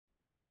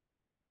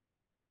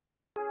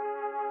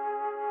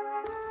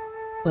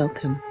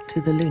Welcome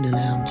to the Lunar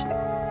Lounge.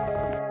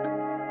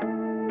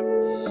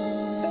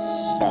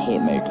 That hit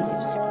Mercury.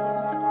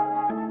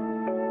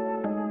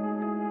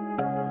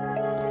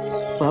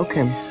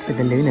 Welcome to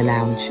the Lunar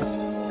Lounge.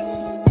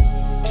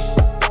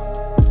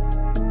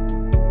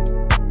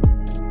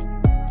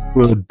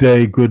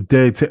 Good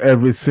day to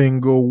every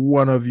single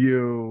one of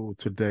you.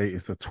 Today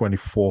is the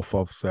 24th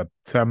of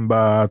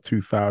September,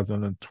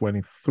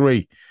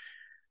 2023.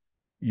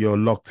 You're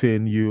locked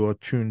in, you are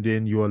tuned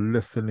in, you are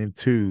listening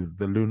to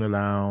the Lunar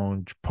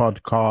Lounge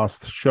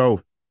podcast show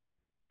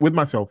with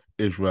myself,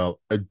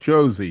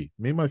 Josie,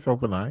 me,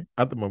 myself, and I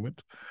at the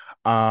moment.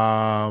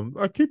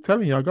 I keep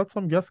telling you, I got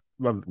some guests.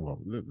 Well,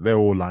 they're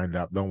all lined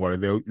up. Don't worry,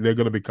 they're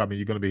going to be coming.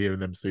 You're going to be hearing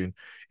them soon.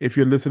 If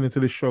you're listening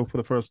to this show for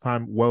the first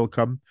time,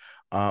 welcome.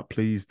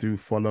 Please do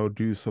follow,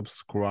 do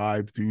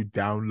subscribe, do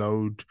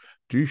download,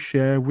 do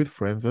share with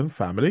friends and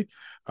family.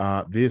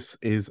 This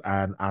is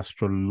an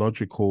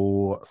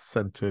astrological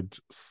centered,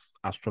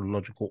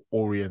 astrological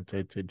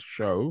orientated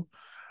show.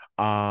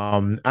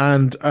 And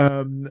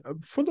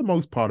for the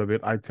most part of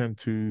it, I tend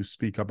to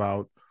speak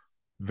about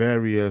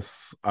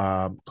various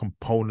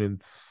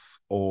components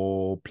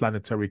or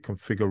planetary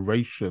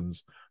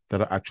configurations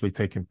that are actually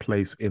taking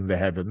place in the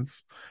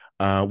heavens,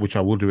 which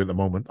I will do in a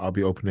moment. I'll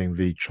be opening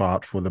the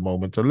chart for the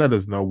moment to let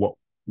us know what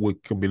we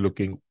can be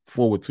looking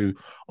forward to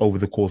over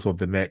the course of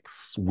the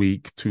next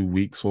week, 2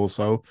 weeks or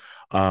so.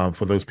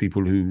 For those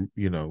people who,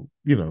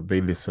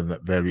 they listen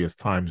at various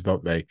times,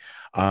 don't they?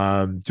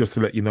 Just to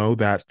let you know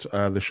that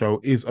the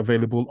show is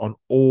available on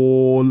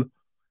all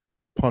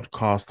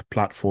podcast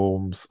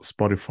platforms: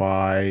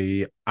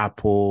 Spotify,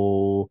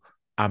 Apple,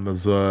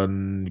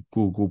 Amazon,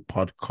 Google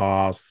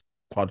Podcasts,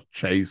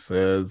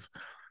 Podchasers.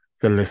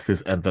 The list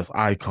is endless.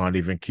 I can't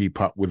even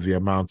keep up with the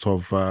amount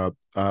of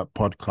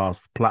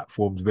podcast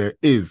platforms there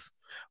is,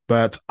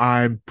 but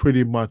I'm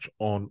pretty much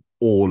on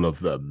all of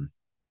them,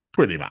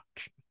 pretty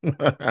much.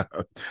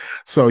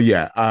 So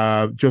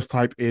yeah, just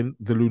type in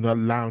the Lunar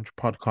Lounge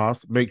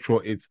podcast. Make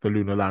sure it's the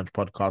Lunar Lounge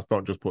podcast.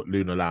 Don't just put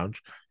Lunar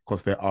Lounge,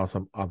 because there are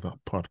some other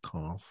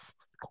podcasts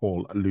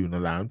called Lunar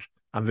Lounge,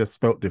 and they're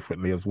spelled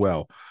differently as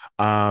well.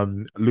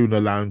 Lunar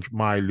Lounge,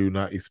 my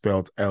Lunar is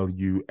spelled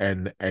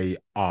Lunar,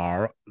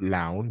 Lounge,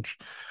 Lounge,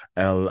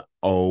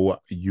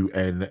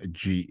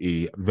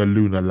 the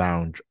Lunar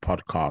Lounge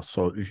podcast.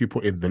 So if you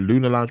put in the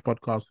Lunar Lounge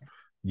podcast,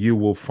 you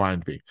will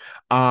find me.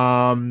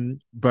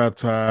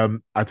 But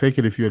I take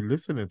it if you're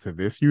listening to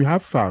this, you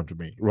have found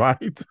me,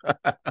 right?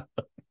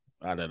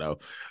 I don't know.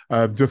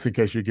 Just in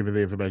case you're giving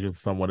the information to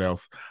someone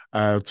else,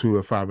 to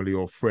a family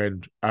or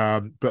friend.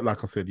 But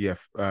like I said,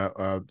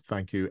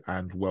 thank you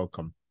and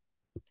welcome.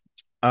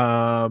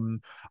 I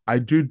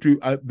do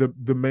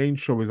the main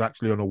show is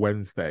actually on a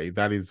Wednesday.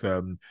 That is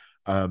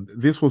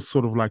this was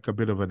sort of like a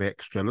bit of an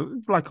extra,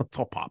 like a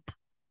top up,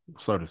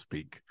 so to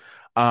speak,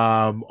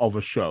 of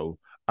a show.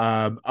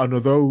 And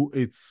although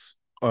it's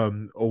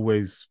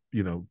always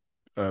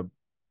uh,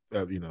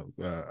 uh, you know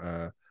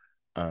uh,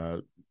 uh,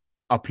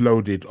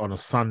 uploaded on a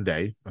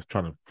Sunday. I was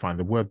trying to find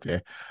the word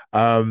there.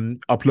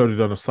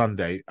 Uploaded on a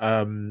Sunday.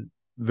 My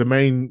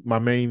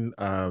main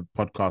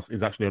podcast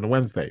is actually on a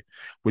Wednesday,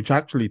 which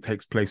actually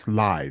takes place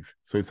live.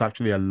 So it's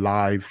actually a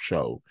live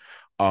show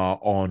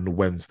on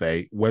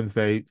Wednesday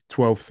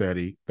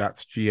 12:30.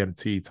 That's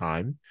GMT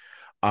time.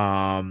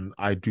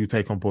 I do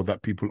take on board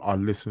that people are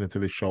listening to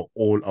this show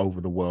all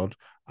over the world,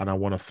 and I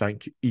want to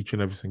thank each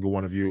and every single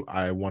one of you.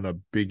 I want to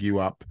big you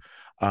up.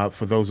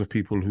 For those of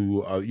people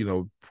who are,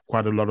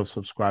 quite a lot of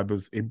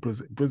subscribers in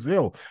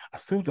Brazil. I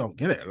still don't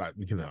get it. Like,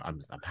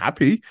 I'm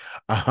happy,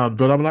 but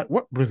I'm like,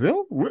 what,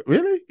 Brazil?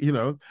 Really?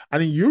 And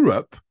in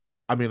Europe,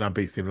 I mean, I'm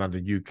based in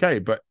London,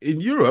 UK, but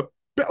in Europe,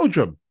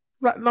 Belgium,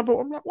 that number.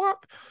 I'm like,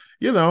 what?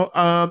 In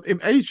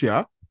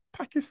Asia,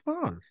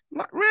 Pakistan.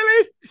 Like,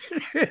 really?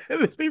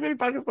 There's people in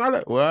Pakistan.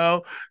 Like,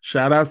 well,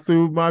 shout outs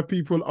to my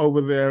people over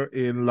there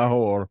in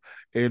Lahore,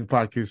 in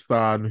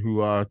Pakistan,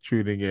 who are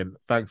tuning in.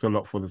 Thanks a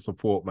lot for the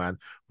support, man.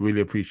 Really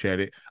appreciate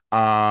it.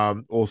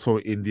 Also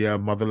India,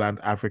 Motherland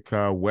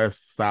Africa,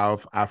 West,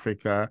 South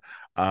Africa,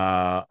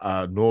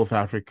 North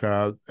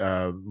Africa,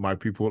 my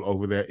people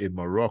over there in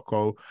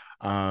Morocco.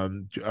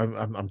 I'm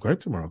going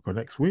to Morocco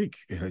next week,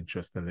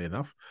 interestingly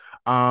enough.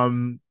 Yeah.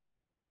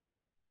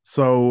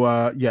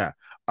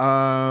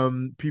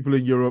 People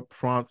in Europe,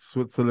 France,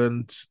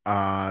 Switzerland,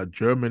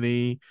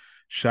 Germany.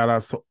 Shout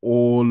outs to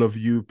all of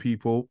you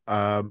people.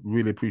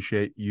 Really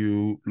appreciate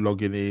you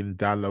logging in,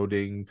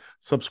 downloading,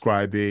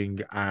 subscribing,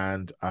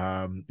 and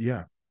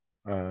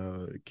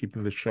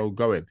keeping the show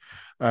going.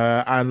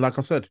 And like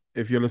I said,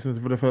 if you're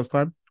listening for the first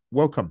time,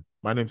 welcome.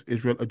 My name's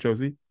Israel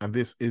Ajosi, and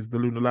this is the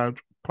Lunar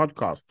Lounge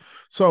podcast.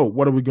 So,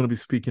 what are we going to be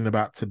speaking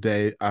about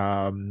today?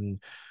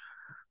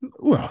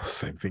 Well,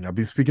 same thing I've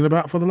been speaking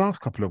about for the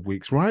last couple of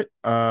weeks, right?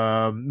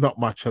 Not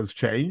much has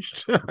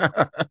changed.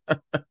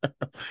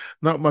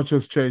 Not much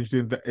has changed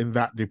in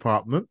that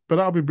department, but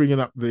I'll be bringing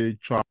up the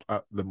chart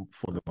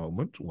for the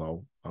moment.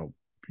 Well, I'll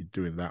be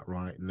doing that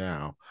right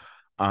now,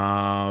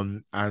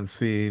 and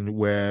seeing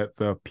where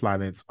the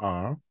planets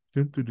are.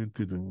 Let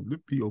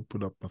me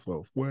open up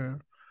myself. Where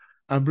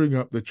and bring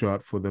up the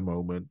chart for the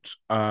moment.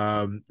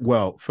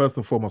 Well, first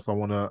and foremost, I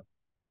want to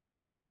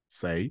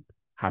say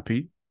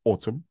happy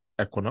autumn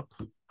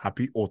equinox,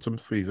 happy autumn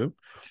season.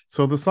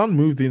 So the sun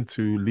moved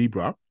into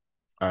Libra,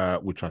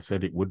 which I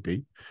said it would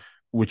be,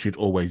 which it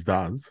always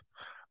does.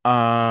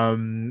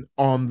 On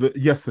the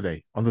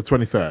yesterday, on the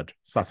 23rd,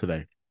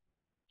 Saturday,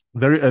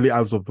 very early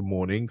hours of the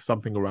morning,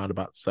 something around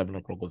about 7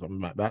 o'clock or something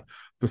like that,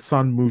 the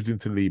sun moved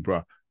into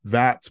Libra.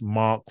 That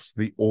marks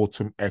the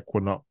autumn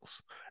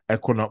equinox.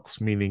 Equinox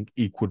meaning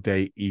equal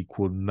day,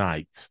 equal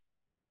night.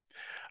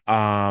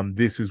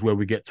 This is where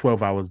we get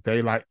 12 hours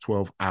daylight,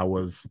 12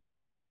 hours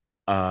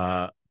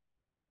 12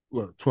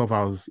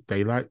 hours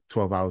daylight,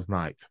 12 hours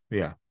night.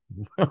 Yeah.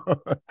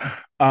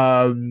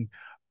 um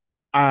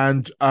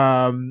and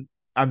um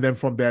and then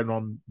from then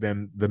on,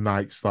 then the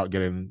nights start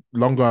getting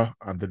longer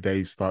and the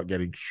days start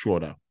getting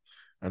shorter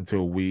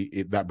until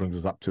that brings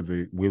us up to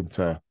the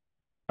winter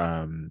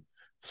um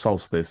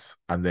solstice.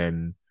 And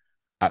then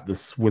at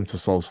this winter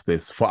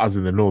solstice, for us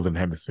in the northern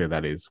hemisphere,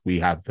 that is, we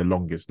have the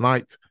longest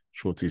night,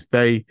 shortest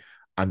day.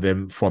 And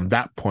then from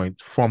that point,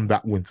 from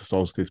that winter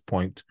solstice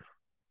point,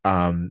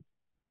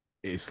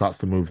 it starts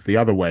to move the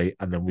other way,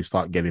 and then we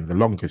start getting the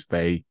longest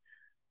day.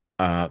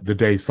 The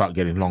days start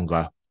getting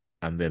longer,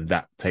 and then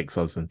that takes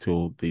us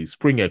until the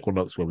spring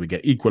equinox, where we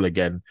get equal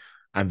again,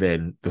 and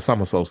then the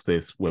summer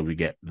solstice, where we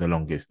get the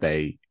longest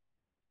day.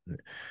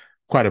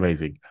 Quite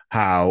amazing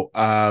how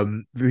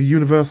the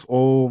universe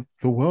or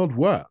the world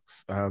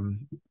works.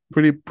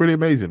 Pretty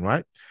amazing,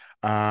 right?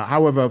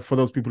 However, for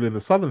those people in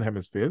the southern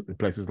hemispheres, in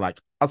places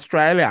like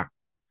Australia,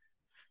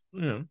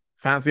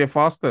 fancy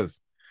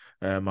fosters.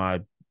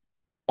 My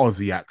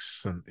Aussie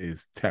accent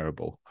is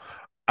terrible,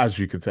 as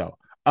you can tell.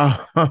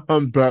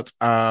 But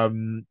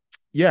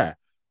yeah,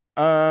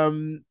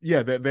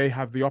 they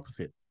have the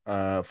opposite.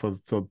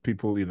 For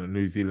people,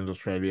 New Zealand,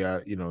 Australia,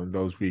 in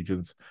those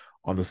regions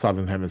on the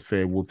southern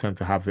hemisphere will tend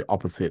to have the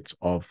opposite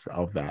of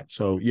that.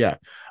 So yeah,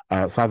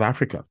 South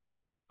Africa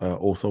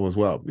also as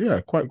well.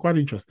 Yeah, quite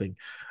interesting.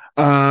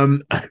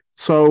 Um,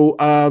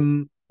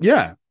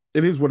 yeah,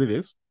 it is what it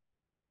is.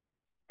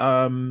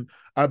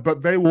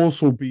 But they will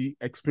also be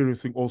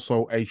experiencing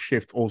also a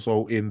shift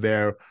also in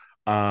their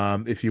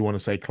if you want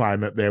to say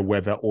climate, their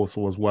weather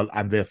also as well,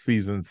 and their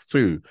seasons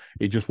too.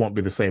 It just won't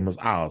be the same as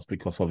ours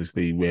because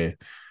obviously we're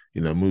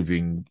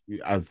moving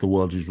as the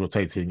world is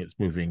rotating, it's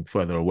moving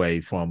further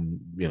away from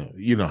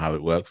how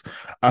it works.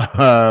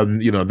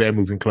 They're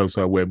moving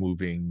closer, we're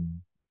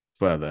moving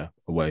further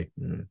away.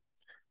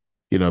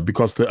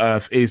 Because the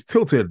Earth is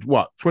tilted,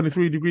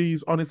 23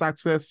 degrees on its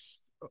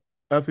axis.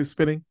 Earth is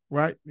spinning,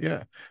 right?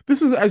 Yeah.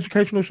 This is an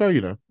educational show,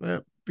 Yeah,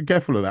 be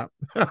careful of that.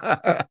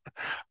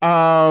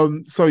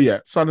 So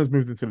yeah, Sun has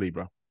moved into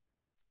Libra.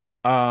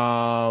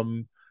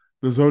 The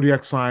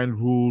zodiac sign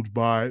ruled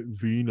by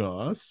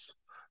Venus.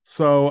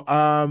 So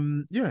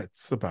yeah,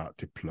 it's about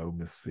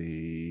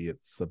diplomacy,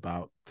 it's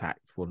about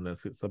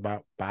tactfulness, it's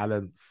about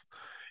balance.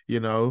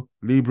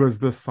 Libra is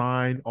the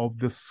sign of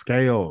the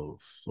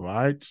scales,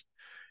 right?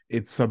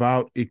 It's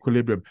about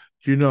equilibrium.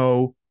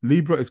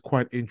 Libra is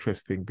quite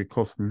interesting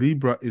because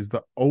Libra is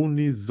the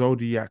only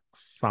zodiac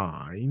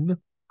sign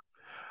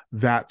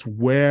that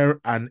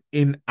where an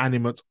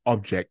inanimate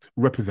object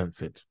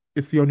represents it.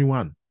 It's the only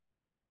one.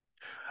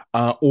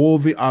 All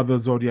the other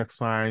zodiac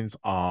signs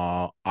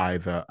are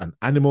either an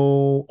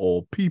animal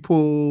or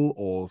people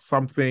or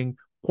something,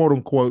 quote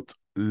unquote,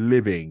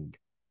 living.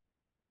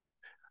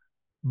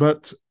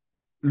 But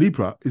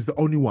Libra is the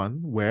only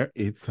one where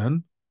it's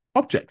an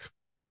object.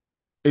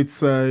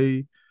 It's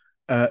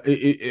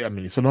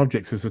it's an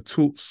object. It's a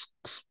tool,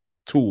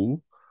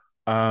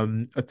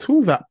 a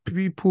tool that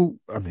people.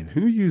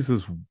 Who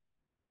uses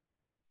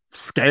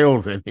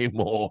scales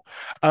anymore?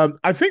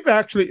 I think they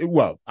actually.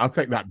 Well, I'll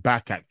take that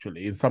back.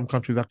 Actually, in some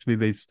countries, actually,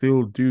 they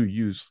still do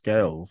use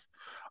scales.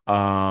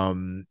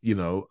 In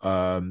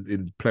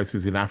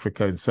places in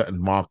Africa, in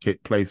certain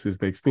marketplaces,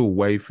 they still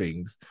weigh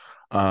things.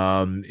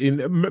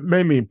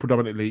 Mainly in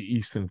predominantly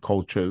Eastern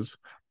cultures,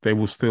 they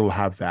will still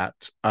have that.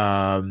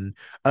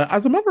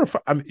 As a matter of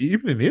fact,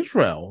 even in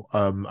Israel,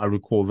 I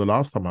recall the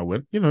last time I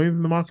went,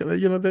 even the market,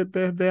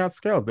 they have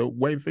scales, they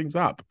weigh things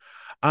up.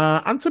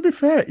 And to be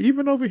fair,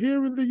 even over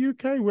here in the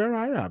UK, where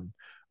I am,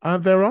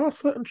 there are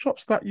certain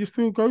shops that you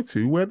still go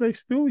to where they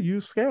still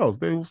use scales.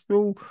 They will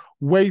still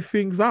weigh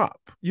things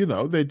up.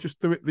 They just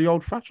do it the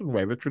old-fashioned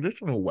way, the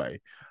traditional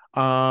way.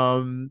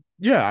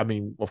 Yeah,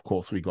 of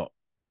course, we got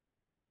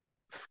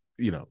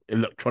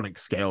electronic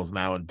scales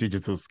now and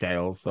digital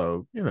scales.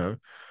 So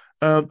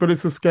but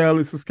it's a scale.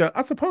 It's a scale.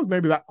 I suppose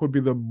maybe that could be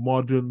the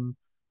modern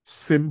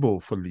symbol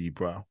for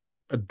Libra,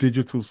 a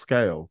digital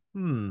scale.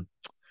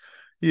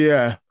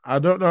 Yeah, I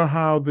don't know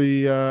how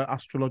the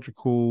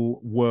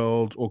astrological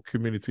world or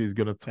community is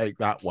going to take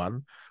that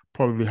one.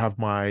 Probably have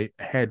my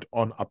head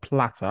on a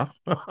platter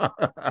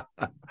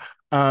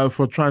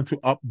for trying to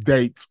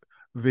update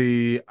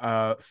the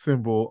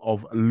symbol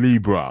of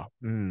Libra.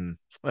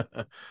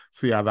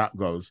 See how that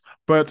goes.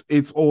 But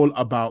it's all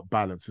about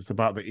balance. It's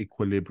about the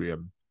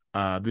equilibrium.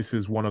 This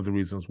is one of the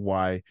reasons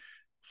why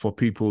for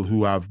people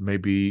who are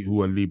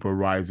Libra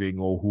rising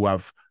or who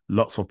have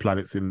lots of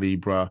planets in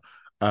Libra,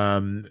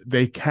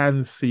 they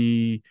can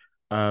see,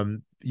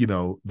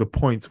 the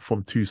point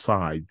from two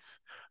sides.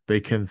 They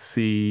can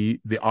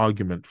see the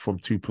argument from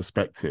two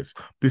perspectives.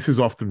 This is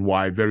often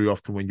why, very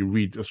often, when you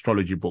read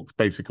astrology books,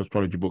 basic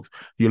astrology books,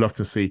 you'll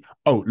often see,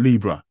 oh,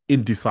 Libra,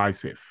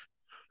 indecisive.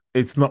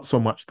 It's not so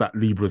much that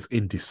Libra's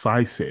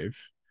indecisive,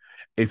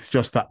 it's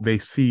just that they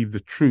see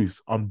the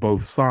truth on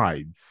both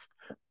sides.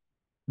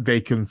 They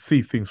can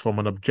see things from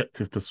an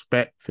objective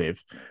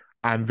perspective,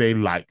 and they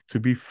like to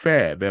be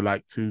fair. They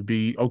like to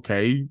be,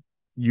 okay,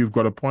 you've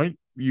got a point,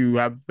 you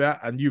have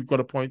that, and you've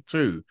got a point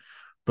too.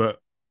 But,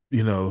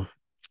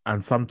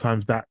 and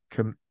sometimes that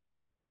can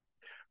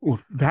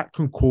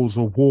cause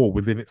a war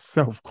within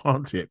itself,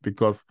 can't it?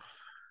 Because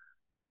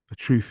the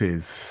truth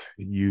is,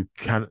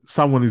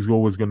 someone is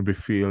always going to be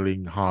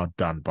feeling hard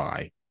done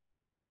by.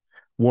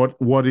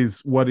 What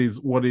is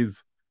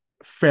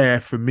fair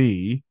for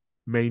me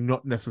may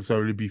not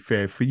necessarily be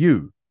fair for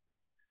you.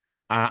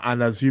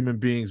 And as human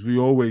beings, we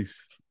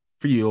always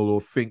feel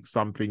or think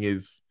something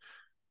is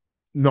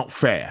not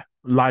fair.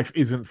 Life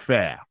isn't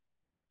fair,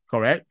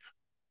 correct?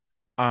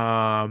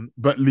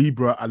 But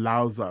Libra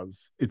allows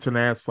us, it's an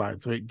air sign,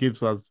 so it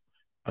gives us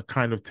a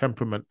kind of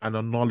temperament and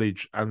a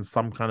knowledge and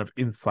some kind of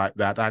insight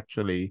that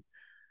actually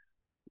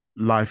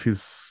life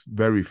is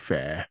very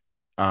fair.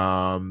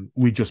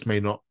 We just may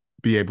not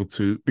be able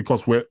to,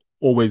 because we're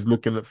always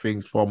looking at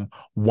things from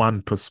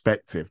one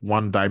perspective,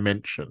 one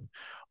dimension.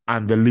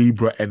 And the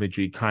Libra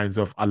energy kind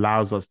of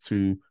allows us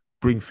to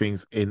bring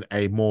things in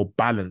a more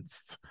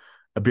balanced,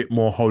 a bit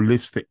more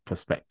holistic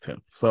perspective.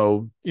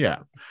 So, yeah.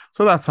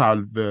 So that's how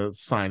the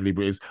sign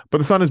Libra is. But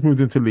the sun has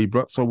moved into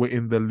Libra. So we're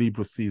in the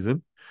Libra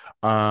season,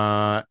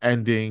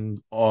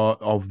 ending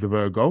of the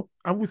Virgo.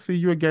 And we'll see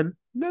you again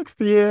next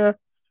year.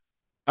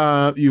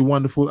 You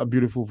wonderful and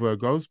beautiful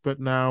Virgos, but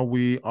now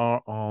we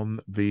are on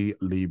the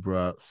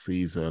Libra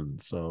season.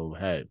 So,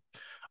 hey.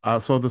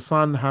 So the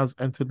sun has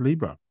entered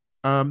Libra.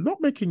 Not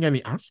making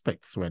any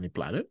aspects to any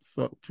planets,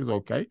 so, which is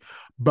okay.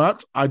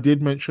 But I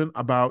did mention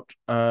about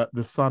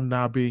the sun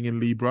now being in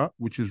Libra,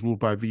 which is ruled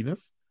by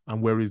Venus.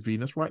 And where is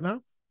Venus right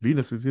now?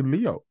 Venus is in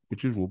Leo,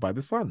 which is ruled by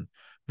the sun.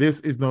 This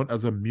is known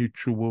as a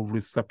mutual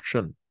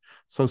reception.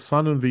 So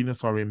sun and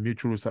Venus are in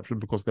mutual reception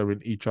because they're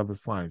in each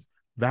other's signs.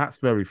 That's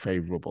very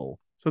favorable.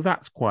 So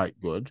that's quite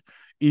good,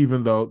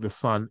 even though the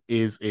sun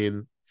is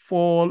in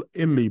fall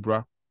in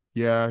Libra.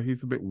 Yeah,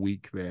 he's a bit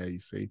weak there, you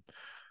see.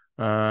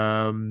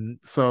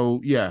 So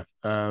yeah,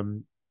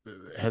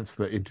 hence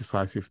the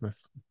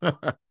indecisiveness,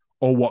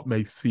 or what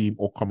may seem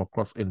or come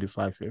across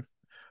indecisive.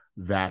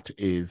 That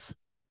is,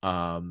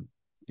 you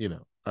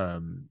know,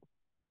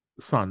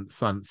 sun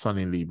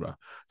in Libra.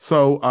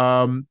 So,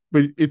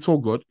 but it's all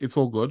good. It's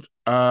all good.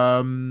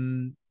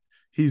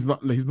 He's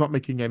not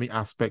making any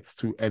aspects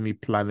to any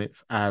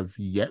planets as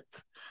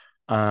yet.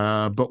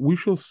 But we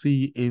shall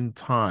see in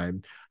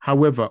time.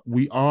 However,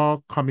 we are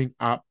coming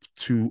up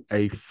to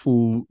a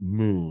full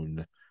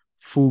moon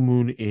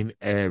in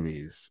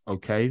Aries.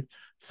 Okay.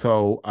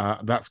 So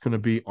that's going to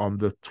be on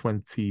the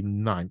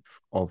 29th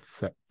of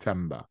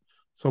September.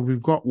 So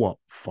we've got what,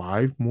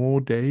 5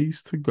 more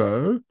days to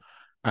go.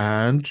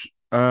 And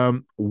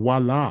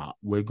voila,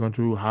 we're going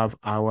to have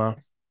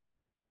our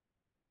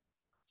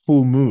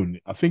full moon.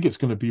 I think it's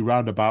going to be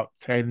round about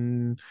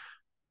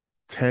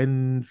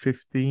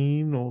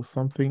 10:15 or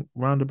something,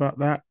 round about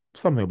that.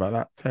 Something about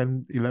that,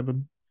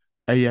 10:11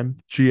 a.m.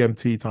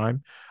 GMT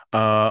time.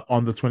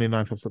 On the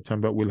 29th of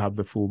September, we'll have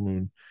the full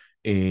moon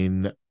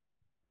in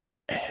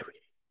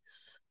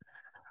Aries.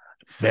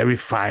 Very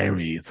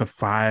fiery. It's a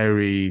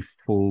fiery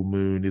full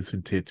moon,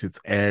 isn't it? It's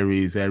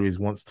Aries. Aries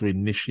wants to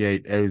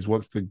initiate. Aries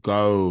wants to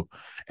go.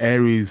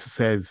 Aries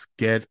says,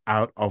 get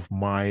out of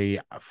my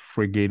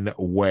friggin'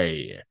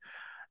 way.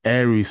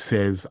 Aries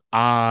says,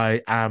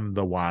 I am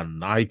the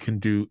one. I can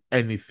do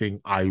anything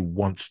I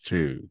want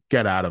to.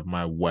 Get out of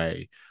my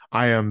way.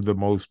 I am the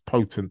most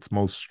potent,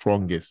 most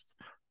strongest.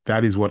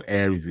 That is what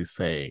Aries is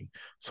saying.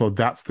 So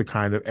that's the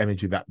kind of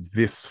energy that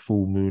this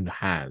full moon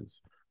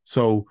has.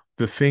 So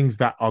the things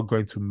that are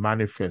going to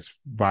manifest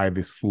via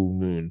this full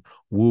moon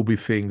will be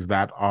things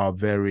that are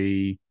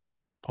very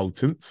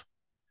potent,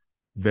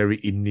 very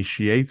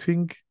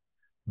initiating,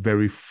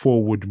 very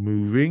forward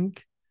moving,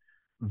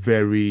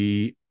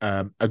 very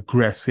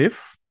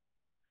aggressive,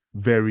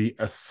 very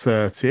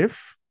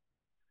assertive,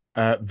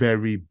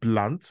 very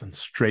blunt and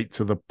straight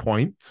to the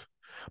point,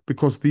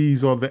 because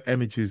these are the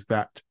images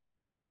that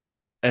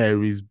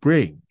Aries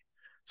bring.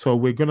 So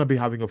we're going to be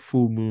having a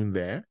full moon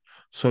there.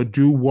 So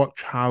do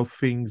watch how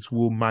things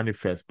will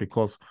manifest,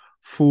 because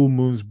full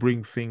moons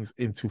bring things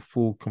into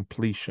full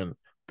completion.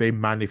 They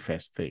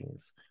manifest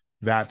things.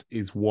 That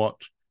is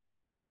what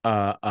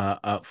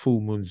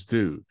full moons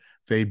do.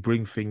 They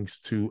bring things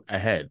to a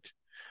head.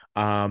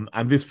 And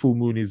this full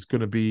moon is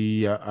going to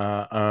be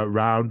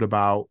around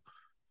about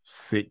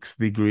 6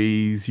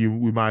 degrees.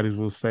 We might as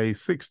well say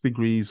 6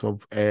 degrees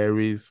of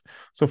Aries.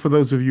 So for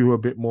those of you who are a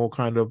bit more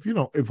kind of,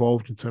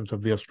 evolved in terms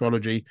of the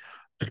astrology,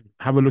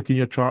 Have a look in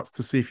your charts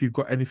to see if you've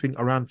got anything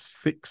around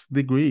 6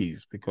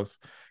 degrees, because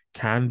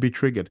can be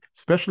triggered,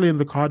 especially in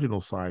the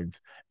cardinal signs: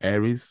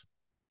 Aries,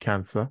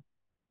 Cancer,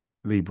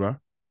 Libra,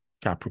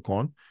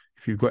 Capricorn.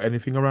 If you've got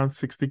anything around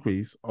 6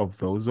 degrees of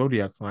those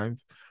zodiac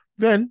signs,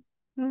 then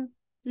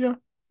yeah,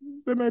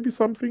 there may be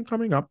something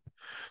coming up.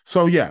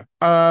 So yeah,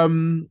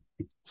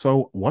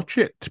 so watch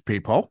it,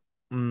 people.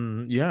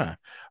 Yeah.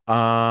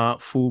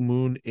 Full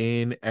moon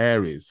in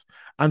Aries.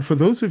 And for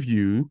those of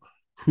you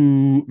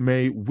who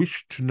may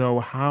wish to know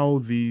how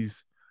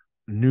these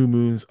new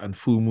moons and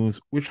full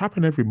moons, which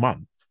happen every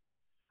month,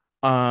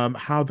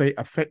 how they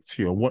affect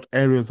you and what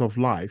areas of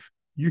life,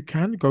 you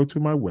can go to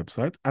my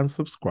website and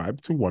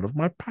subscribe to one of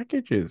my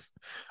packages.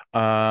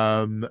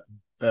 Um,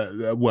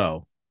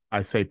 well,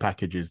 I say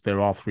packages. There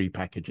are 3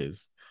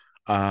 packages.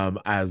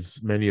 As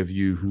many of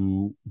you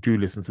who do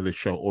listen to this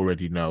show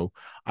already know,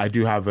 I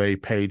do have a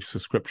paid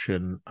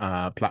subscription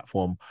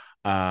platform.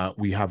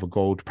 We have a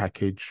gold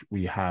package,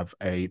 we have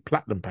a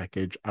platinum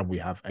package, and we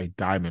have a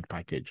diamond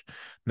package.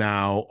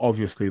 Now,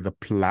 obviously, the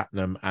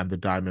platinum and the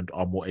diamond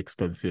are more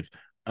expensive.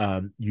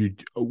 You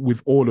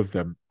with all of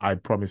them, I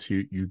promise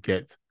you, you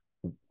get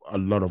a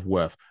lot of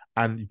worth.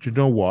 And you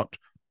know what?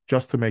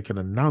 Just to make an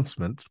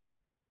announcement,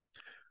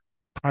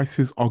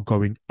 prices are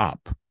going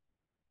up.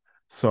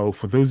 So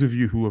for those of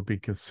you who have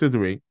been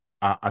considering,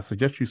 I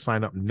suggest you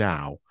sign up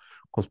now,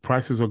 because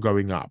prices are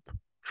going up.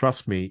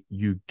 Trust me,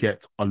 you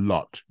get a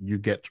lot. You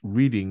get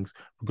readings,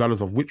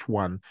 regardless of which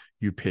one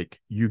you pick,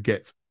 you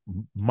get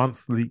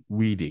monthly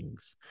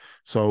readings.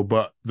 So,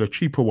 but the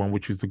cheaper one,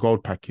 which is the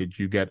gold package,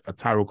 you get a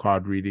tarot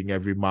card reading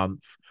every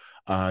month.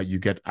 You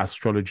get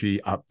astrology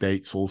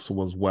updates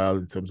also as well,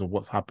 in terms of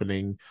what's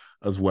happening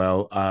as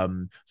well.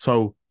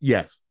 So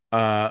yes,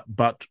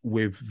 but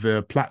with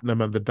the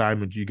platinum and the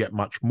diamond, you get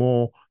much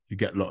more. You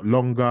get a lot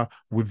longer.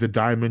 With the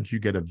diamond, you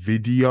get a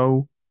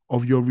video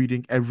of your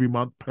reading every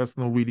month,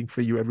 personal reading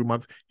for you every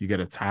month. You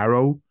get a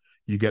tarot,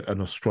 you get an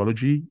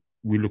astrology.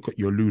 We look at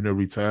your lunar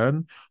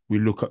return. We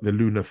look at the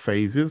lunar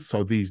phases,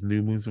 so these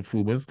new moons and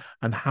full moons,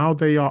 and how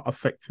they are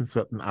affecting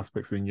certain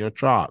aspects in your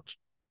chart.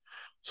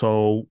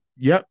 So,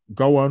 yeah,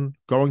 go on,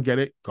 get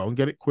it. Go and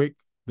get it quick.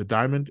 The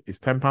diamond is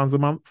 £10 a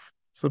month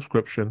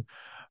subscription.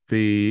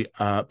 The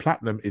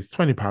platinum is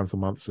 £20 a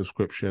month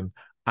subscription,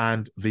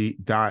 and the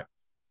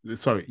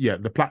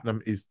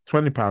platinum is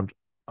 £20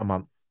 a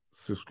month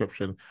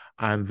subscription,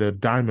 and the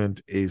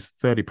diamond is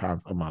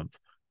 £30 a month.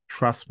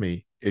 Trust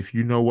me, if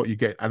you know what you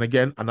get. And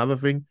again, another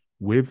thing,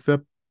 with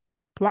the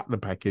platinum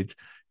package,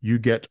 you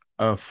get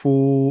a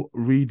full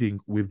reading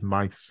with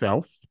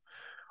myself,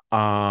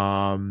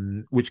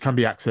 which can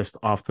be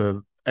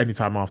accessed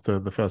anytime after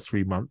the first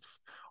 3 months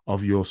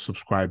of your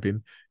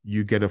subscribing.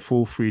 You get a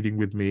full reading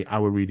with me,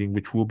 our reading,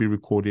 which will be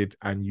recorded,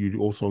 and you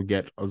also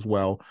get as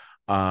well.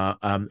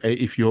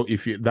 If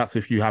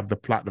you have the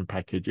platinum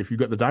package. If you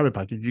get the diamond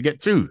package, you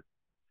get 2,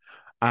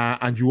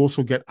 and you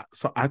also get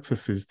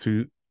accesses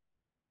to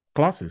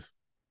classes,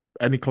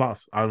 any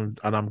class. And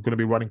I'm going to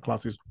be running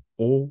classes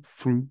all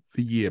through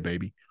the year,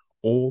 baby,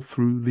 all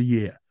through the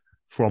year,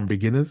 from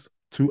beginners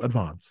to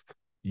advanced.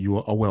 You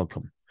are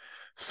welcome.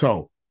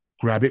 So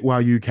grab it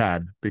while you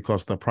can,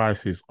 because the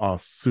prices are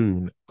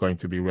soon going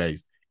to be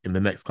raised in the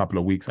next couple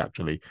of weeks,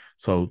 actually.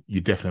 So you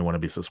definitely want to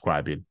be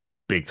subscribing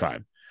big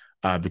time,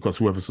 because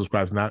whoever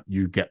subscribes now,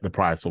 you get the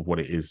price of what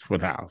it is for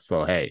now.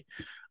 So, hey,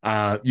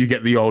 you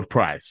get the old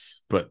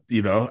price. But,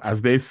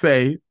 as they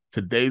say,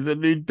 today's a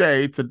new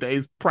day.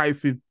 Today's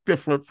price is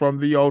different from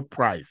the old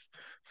price.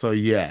 So,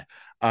 yeah,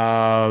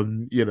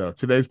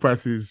 today's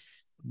price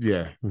is,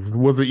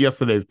 wasn't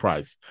yesterday's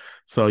price.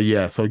 So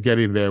yeah, so get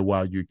in there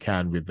while you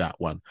can with that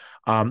one.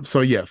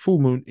 So yeah, full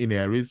moon in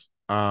Aries.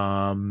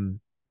 Yeah,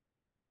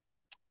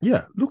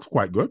 looks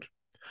quite good.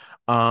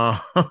 Uh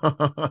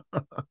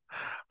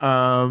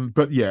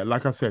but yeah,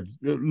 like I said,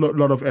 a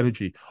lot of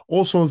energy.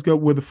 Also, as go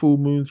with the full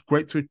moons,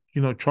 great to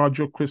charge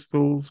your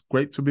crystals,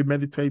 great to be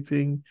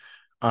meditating.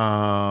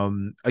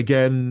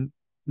 Again,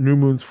 new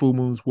moons, full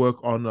moons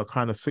work on a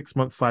kind of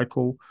 6-month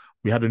cycle.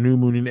 We had a new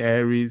moon in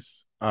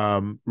Aries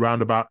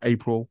round about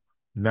April.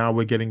 Now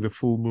we're getting the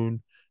full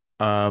moon.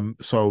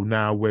 So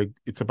now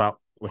it's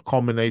about the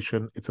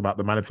culmination, it's about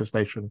the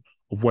manifestation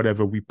of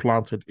whatever we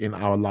planted in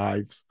our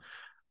lives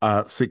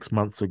 6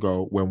 months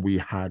ago, when we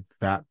had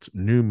that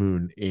new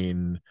moon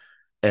in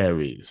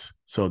Aries.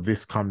 So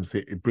this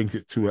it brings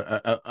it to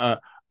a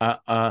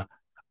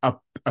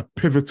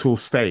pivotal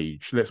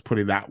stage. Let's put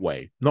it that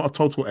way. Not a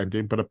total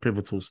ending, but a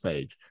pivotal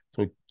stage.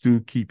 So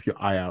do keep your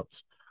eye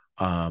out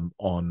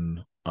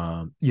on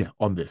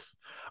this.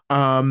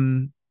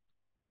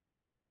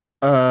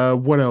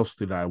 What else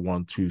did I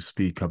want to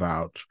speak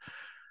about?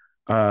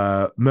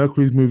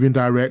 Mercury's moving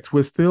direct.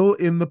 We're still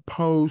in the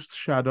post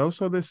shadow,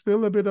 so there's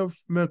still a bit of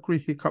Mercury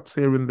hiccups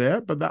here and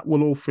there, but that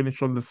will all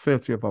finish on the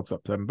 30th of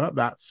September.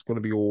 That's going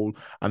to be all,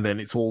 and then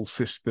it's all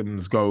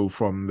systems go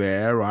from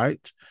there,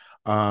 right?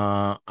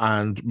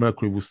 And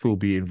Mercury will still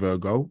be in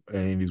Virgo,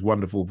 in his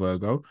wonderful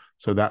Virgo,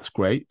 so that's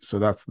great. So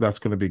that's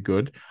going to be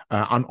good.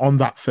 And on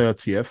that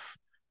 30th,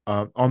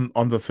 on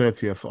the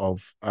 30th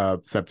of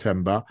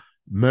September,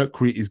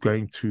 Mercury is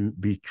going to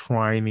be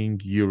trining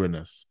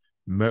Uranus.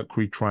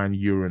 Mercury trine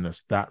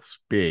Uranus. That's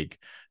big.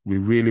 We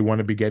really want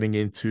to be getting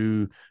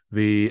into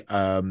the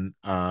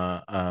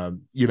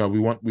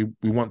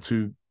we want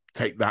to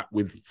take that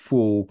with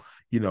full,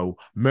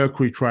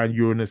 Mercury trine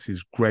Uranus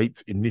is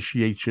great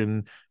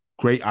initiation,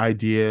 great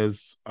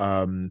ideas,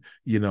 getting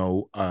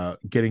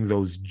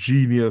those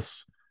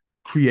genius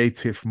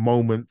creative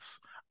moments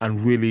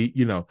and really,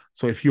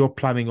 so if you're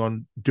planning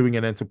on doing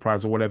an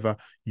enterprise or whatever,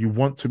 you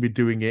want to be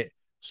doing it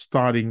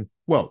starting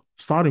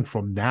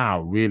from now,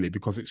 really,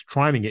 because it's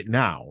trining it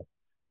now.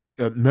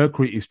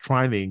 Mercury is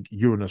trining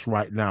Uranus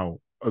right now.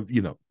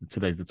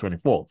 Today's the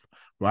 24th,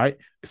 right?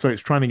 So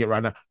it's trining it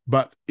right now,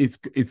 but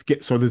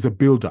so there's a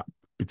build up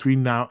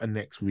between now and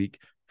next week.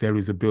 There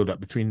is a build up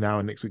between now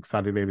and next week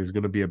Saturday. There's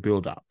going to be a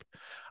build up,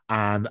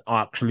 and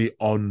actually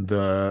on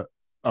the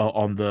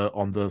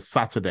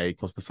Saturday,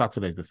 because the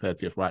Saturday is the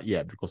 30th, right?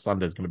 Yeah, because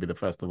Sunday is going to be the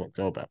 1st of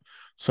October.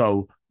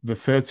 So the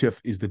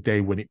 30th is the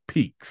day when it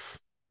peaks.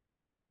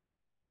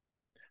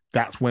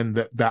 That's when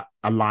that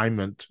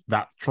alignment,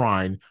 that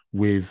trine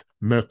with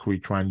Mercury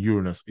trine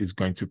Uranus is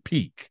going to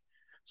peak.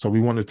 So we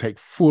want to take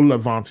full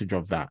advantage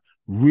of that.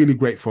 Really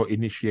great for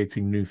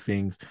initiating new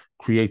things,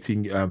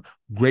 creating,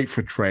 great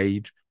for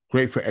trade,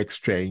 great for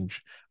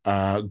exchange,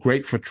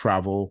 great for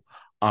travel,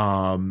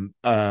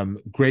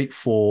 great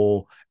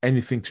for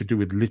anything to do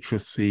with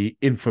literacy,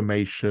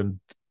 information,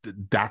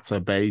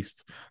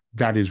 data-based.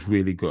 That is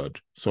really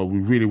good. So we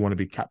really want to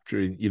be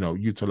capturing,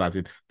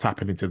 utilizing,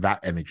 tapping into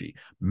that energy.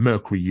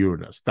 Mercury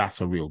Uranus, that's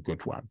a real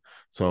good one.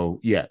 So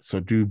yeah, so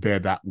do bear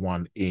that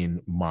one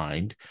in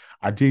mind.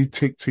 I did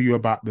talk to you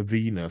about the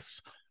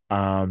Venus.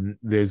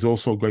 There's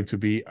also going to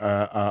be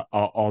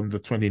on the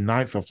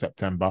 29th of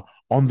September,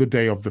 on the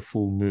day of the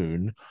full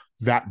moon.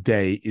 That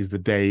day is the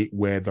day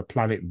where the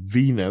planet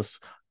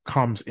Venus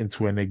comes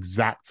into an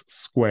exact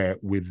square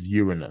with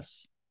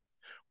Uranus.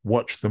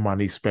 Watch the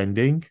money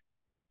spending,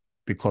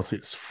 because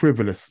it's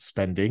frivolous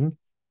spending.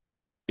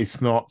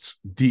 It's not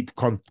deep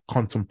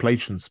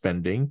contemplation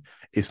spending.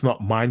 It's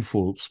not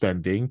mindful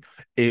spending.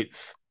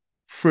 It's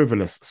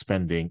frivolous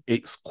spending.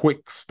 It's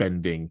quick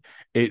spending.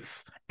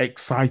 It's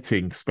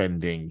exciting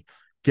spending,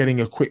 getting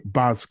a quick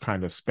buzz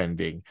kind of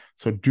spending.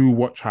 So do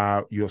watch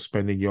how you're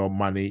spending your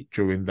money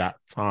during that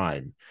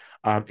time.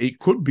 It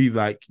could be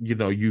like,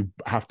 you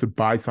have to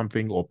buy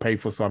something or pay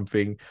for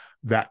something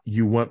that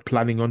you weren't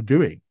planning on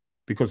doing,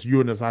 because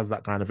Uranus has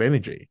that kind of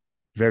energy.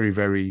 Very,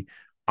 very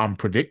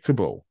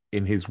unpredictable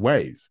in his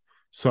ways.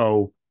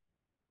 So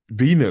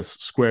Venus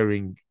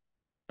squaring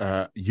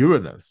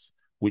Uranus,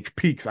 which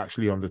peaks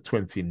actually on the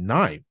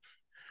 29th,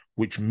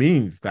 which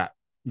means that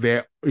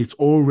it's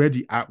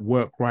already at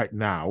work right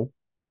now.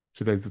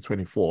 Today's the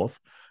 24th.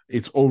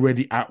 It's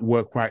already at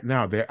work right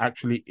now. They're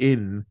actually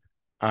in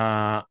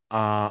range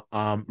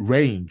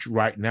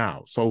right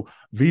now. So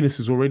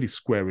Venus is already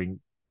squaring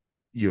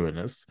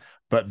Uranus,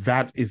 but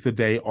that is the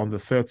day on the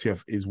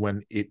 30th is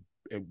when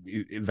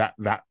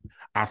that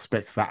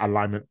aspect, that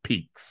alignment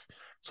peaks.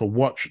 So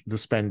watch the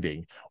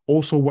spending.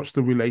 Also watch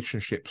the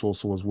relationships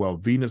also as well.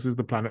 Venus is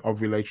the planet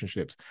of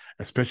relationships,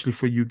 especially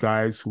for you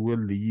guys who are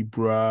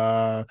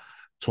Libra,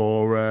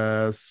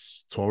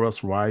 Taurus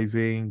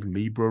rising,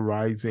 Libra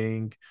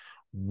rising.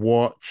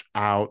 Watch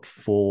out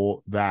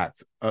for that.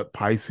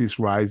 Pisces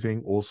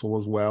rising also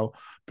as well,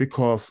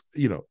 because,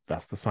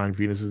 that's the sign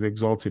Venus is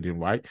exalted in,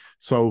 right?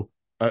 So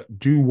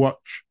do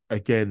watch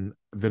again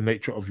the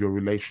nature of your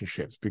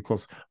relationships,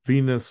 because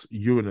Venus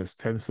Uranus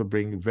tends to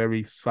bring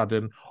very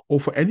sudden, or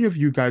for any of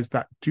you guys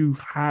that do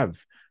have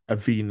a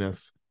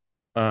Venus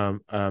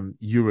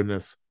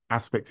Uranus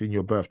aspect in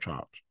your birth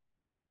chart,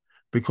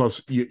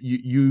 because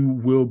you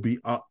will be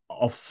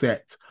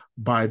offset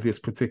by this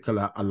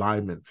particular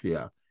alignment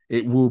here.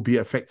 It will be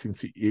affecting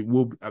you.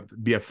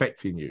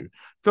 It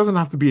doesn't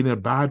have to be in a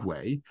bad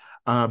way,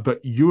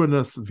 but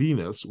Uranus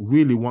Venus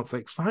really wants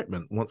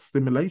excitement, wants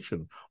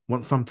stimulation,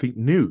 wants something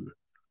new.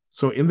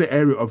 So in the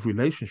area of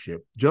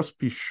relationship, just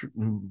be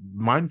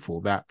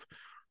mindful that,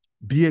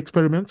 be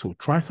experimental,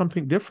 try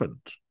something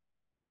different.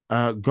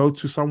 Go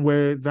to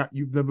somewhere that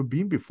you've never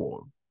been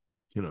before.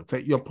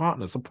 Take your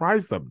partner,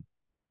 surprise them.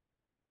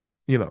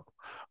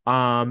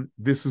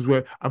 This is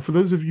where, and for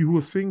those of you who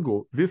are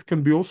single, this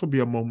can also be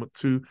a moment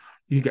to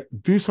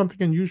do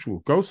something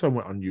unusual, go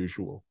somewhere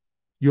unusual.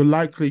 You're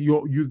likely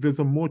there's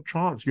a more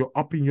chance, you're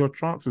upping your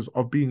chances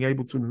of being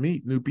able to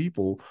meet new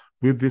people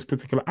with this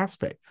particular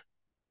aspect.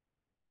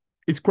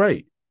 It's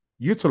great.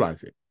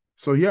 Utilize it.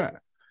 So yeah.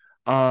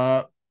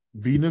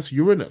 Venus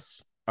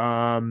Uranus.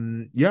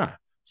 Yeah.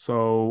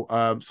 So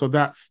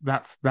that's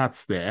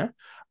there.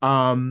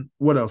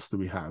 What else do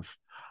we have?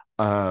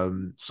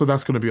 So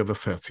that's going to be on the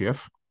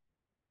 30th.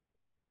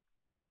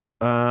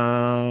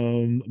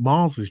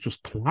 Mars is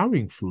just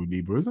plowing through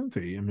Libra, isn't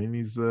he? I mean,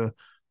 he's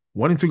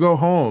wanting to go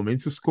home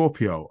into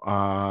Scorpio.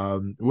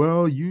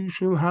 Well, you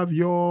shall have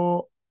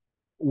your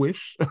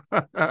wish.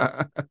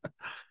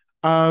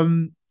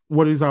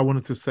 What is I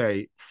wanted to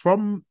say?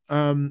 From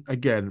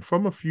again,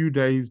 from a few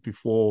days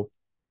before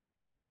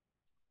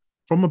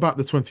from about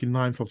the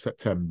 29th of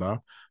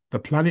September, the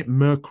planet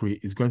Mercury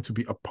is going to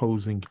be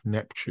opposing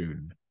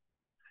Neptune.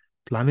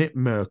 Planet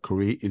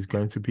Mercury is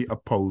going to be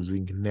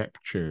opposing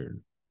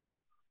Neptune.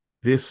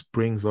 This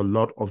brings a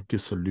lot of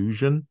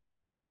disillusion.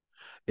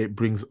 It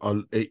brings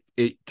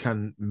it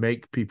can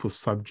make people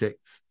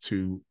subject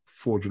to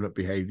fraudulent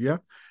behavior,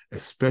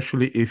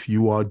 especially if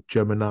you are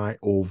Gemini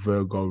or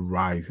Virgo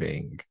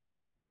rising,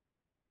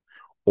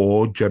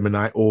 or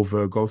Gemini or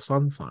Virgo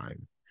sun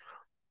sign,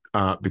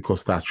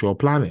 because that's your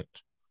planet.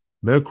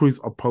 Mercury is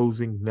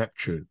opposing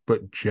Neptune,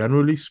 but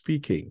generally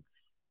speaking,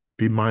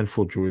 be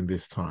mindful during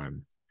this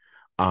time.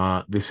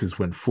 This is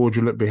when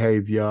fraudulent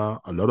behavior,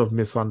 a lot of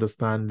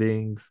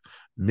misunderstandings,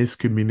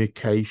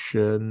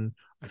 miscommunication.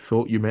 I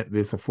thought you meant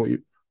this. I thought you.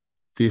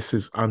 This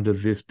is under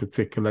this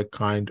particular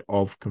kind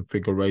of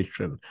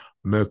configuration,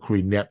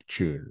 Mercury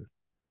Neptune.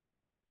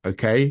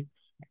 Okay,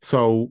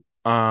 so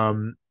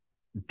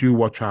do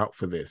watch out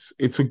for this.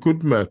 It's a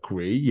good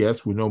Mercury.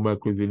 Yes, we know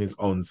Mercury's in his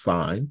own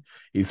sign.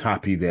 He's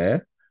happy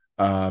there.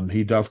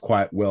 He does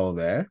quite well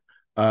there.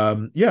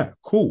 Yeah,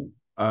 cool.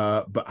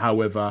 But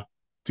however,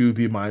 do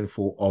be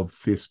mindful of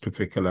this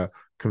particular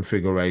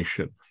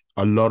configuration.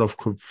 A lot of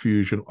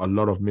confusion, a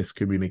lot of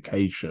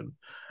miscommunication.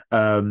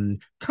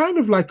 Kind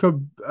of like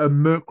a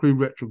Mercury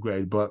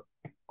retrograde, but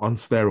on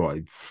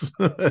steroids.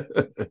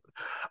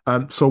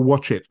 So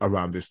watch it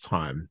around this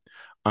time.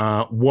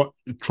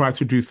 Try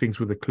to do things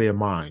with a clear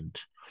mind.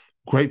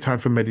 Great time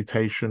for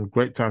meditation,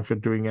 great time for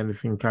doing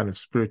anything kind of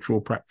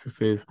spiritual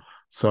practices.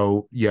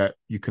 So yeah,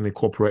 you can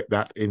incorporate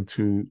that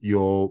into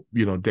your,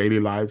 daily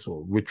lives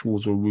or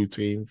rituals or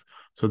routines.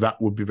 So that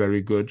would be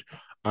very good.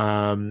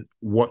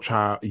 Watch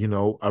how,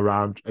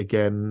 around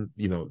again,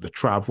 the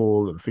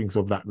travel and things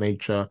of that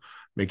nature,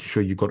 making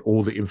sure you got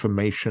all the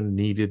information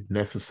needed,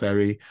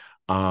 necessary.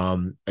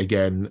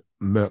 Again,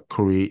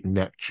 Mercury,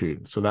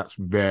 Neptune. So that's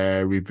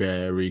very,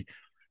 very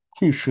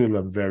crucial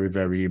and very,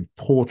 very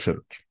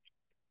important.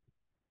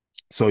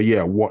 So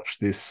yeah, watch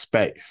this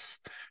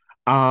space.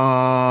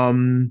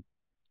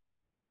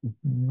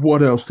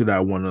 What else did I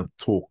want to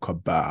talk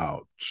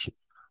about?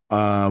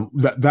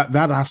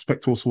 That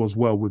aspect also as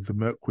well with the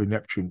Mercury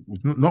Neptune,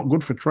 not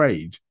good for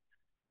trade.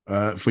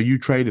 For you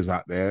traders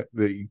out there,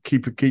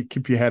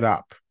 keep your head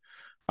up.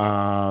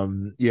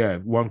 Yeah,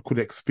 one could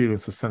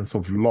experience a sense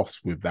of loss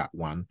with that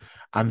one,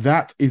 and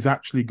that is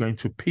actually going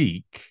to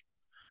peak.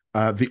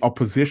 The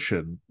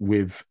opposition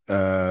with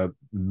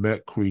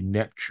Mercury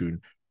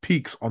Neptune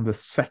peaks on the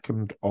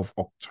 2nd of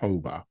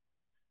October.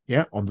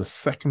 Yeah, on the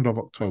 2nd of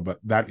October,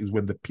 that is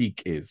when the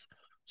peak is.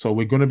 So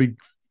we're going to be,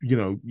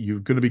 you're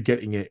going to be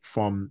getting it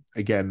from,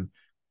 again,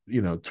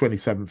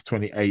 27th,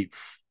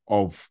 28th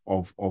of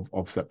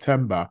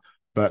September,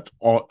 but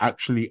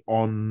actually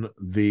on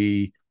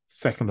the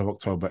 2nd of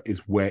October is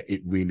where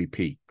it really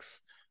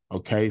peaks.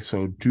 Okay,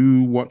 so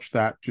do watch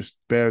that. Just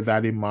bear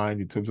that in mind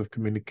in terms of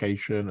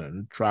communication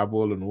and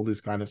travel and all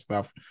this kind of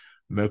stuff.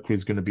 Mercury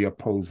is going to be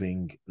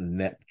opposing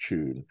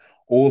Neptune.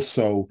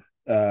 Also,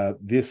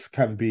 this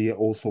can be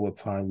also a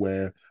time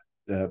where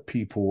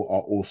people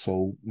are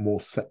also more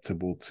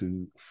susceptible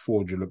to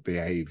fraudulent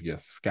behavior,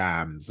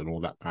 scams, and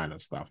all that kind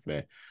of stuff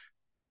there.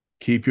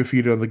 Keep your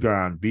feet on the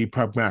ground. Be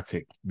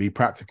pragmatic. Be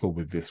practical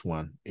with this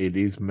one. It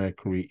is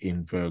Mercury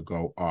in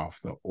Virgo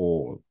after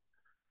all.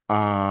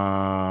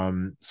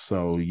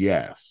 So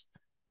yes.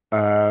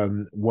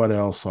 What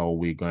else are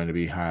we going to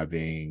be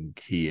having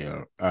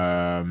here?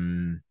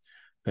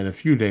 Then a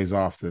few days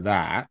after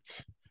that,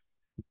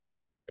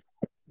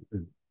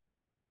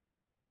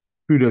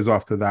 2 days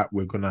after that,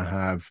 we're going to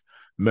have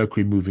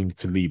Mercury moving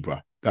to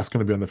Libra. That's going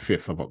to be on the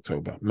 5th of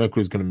October.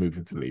 Mercury is going to move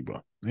into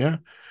Libra. Yeah.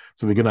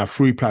 So we're going to have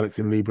 3 planets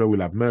in Libra.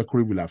 We'll have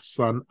Mercury, we'll have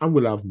Sun, and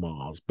we'll have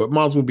Mars. But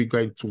Mars will be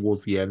going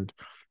towards the end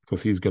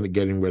because he's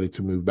getting ready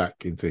to move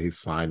back into his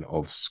sign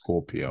of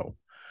Scorpio.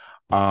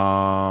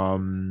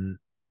 What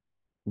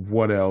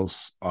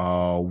else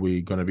are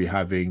we going to be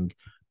having?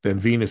 Then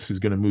Venus is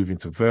going to move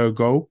into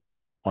Virgo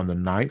on the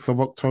 9th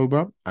of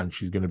October, and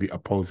she's going to be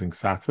opposing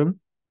Saturn,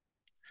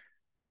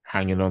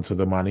 hanging on to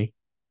the money,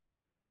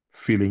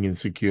 feeling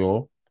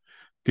insecure,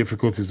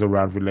 difficulties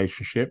around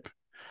relationship.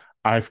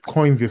 I've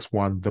coined this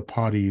one, the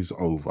party is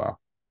over.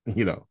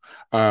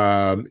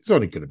 It's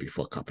only going to be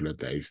for a couple of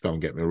days, don't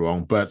get me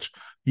wrong. But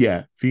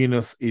yeah,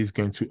 Venus is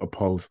going to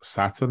oppose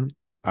Saturn.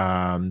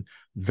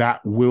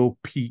 That will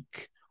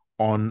peak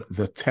on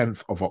the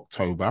 10th of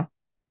October.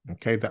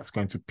 Okay, that's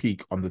going to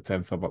peak on the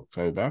 10th of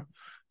October.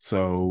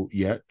 So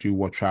yeah, do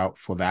watch out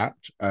for that.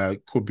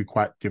 It could be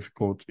quite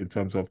difficult in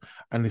terms of,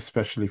 and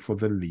especially for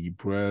the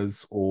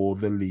Libras or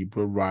the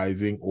Libra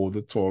rising or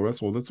the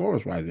Taurus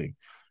rising,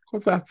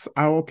 because that's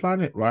our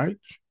planet, right?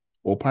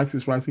 Or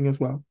Pisces rising as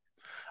well.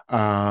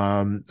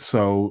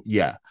 So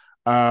yeah.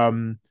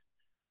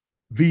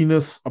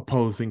 Venus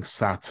opposing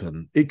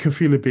Saturn. It can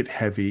feel a bit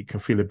heavy, it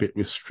can feel a bit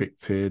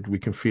restricted. We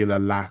can feel a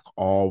lack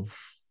of,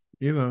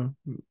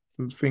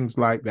 things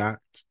like that.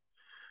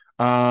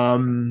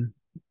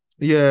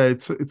 Yeah,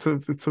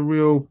 it's a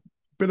real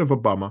bit of a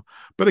bummer.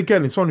 But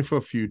again, it's only for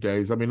a few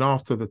days. I mean,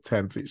 after the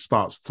 10th, it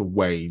starts to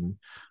wane.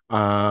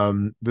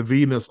 The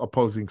Venus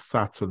opposing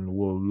Saturn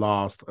will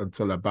last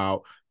until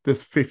about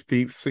this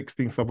 15th,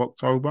 16th of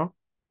October.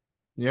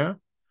 Yeah.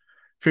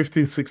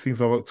 15th,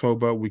 16th of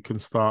October, we can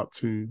start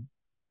to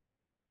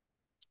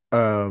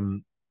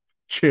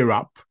cheer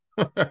up,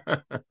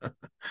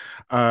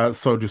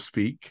 so to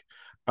speak.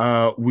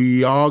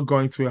 We are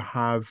going to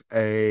have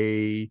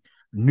a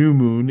new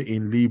moon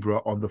in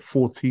Libra on the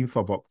 14th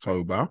of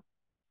October.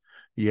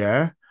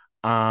 Yeah.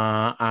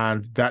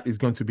 And that is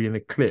going to be an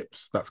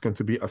eclipse. That's going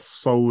to be a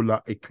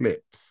solar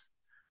eclipse.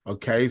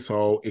 Okay.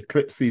 So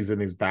eclipse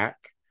season is back.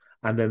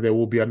 And then there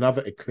will be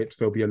another eclipse.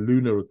 There'll be a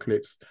lunar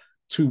eclipse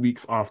 2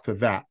 weeks after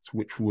that,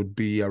 which would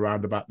be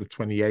around about the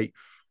 28th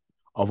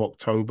of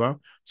October.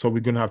 So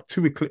we're going to have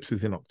two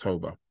eclipses in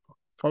October.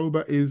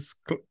 October is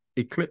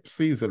eclipse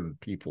season,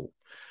 people.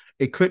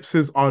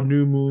 Eclipses are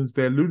new moons.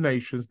 They're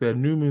lunations. They're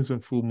new moons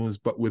and full moons,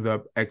 but with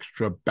an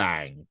extra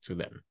bang to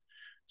them.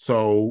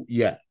 So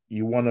yeah,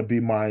 you want to be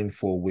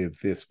mindful with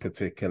this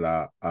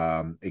particular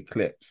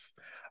eclipse.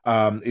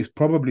 It's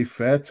probably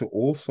fair to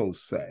also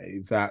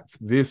say that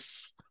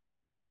this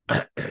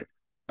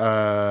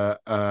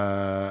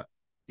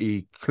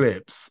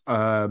eclipse,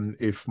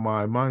 if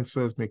my mind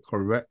serves me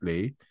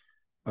correctly,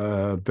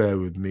 bear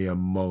with me a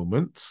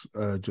moment.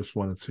 Just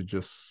wanted to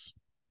just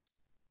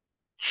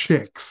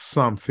check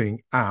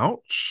something out.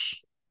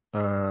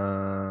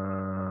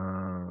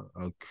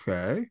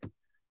 Okay.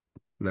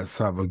 Let's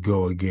have a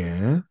go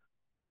again.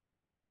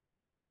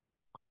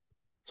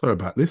 Sorry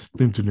about this.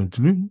 Trying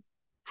to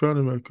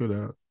work it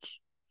out.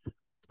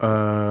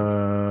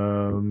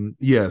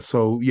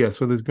 So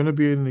there's gonna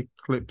be an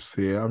eclipse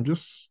here. Let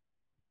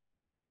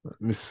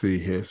me see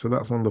here. So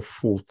that's on the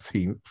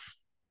 14th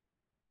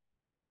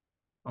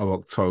of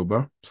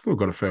October. Still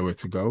got a fair way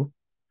to go.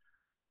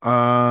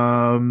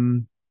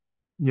 So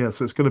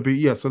it's gonna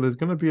be, so there's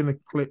gonna be an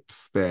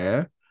eclipse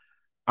there.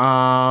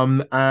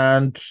 And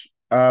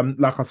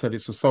like I said,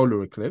 it's a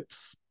solar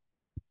eclipse.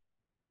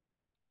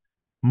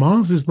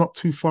 Mars is not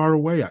too far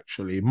away,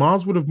 actually.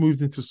 Mars would have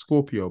moved into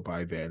Scorpio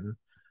by then.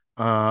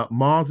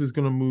 Mars is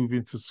going to move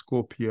into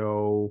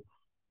Scorpio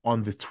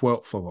on the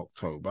 12th of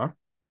October.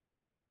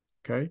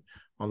 Okay.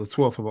 On the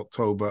 12th of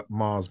October,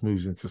 Mars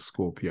moves into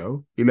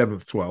Scorpio.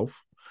 11th,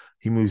 12th,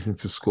 he moves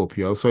into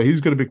Scorpio. So he's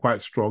going to be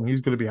quite strong.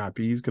 He's going to be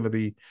happy. He's going to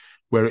be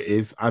where it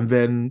is. And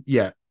then,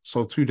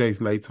 so 2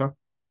 days later,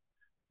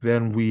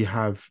 then we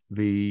have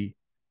the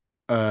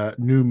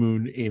new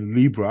moon in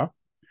Libra.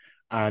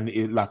 And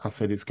like I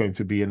said, it's going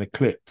to be an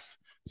eclipse.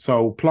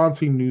 So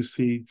planting new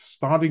seeds,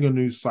 starting a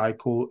new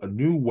cycle, a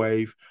new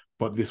wave,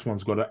 but this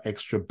one's got an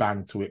extra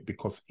bang to it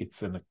because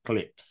it's an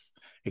eclipse.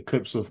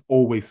 Eclipse has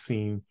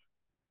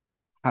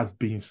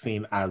been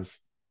seen as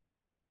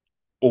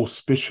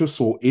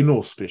auspicious or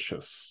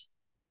inauspicious.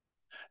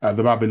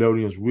 The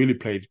Babylonians really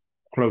played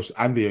close,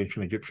 and the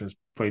ancient Egyptians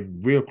paid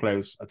real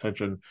close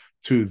attention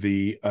to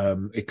the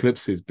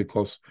eclipses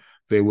because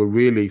they were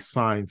really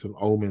signs and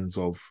omens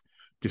of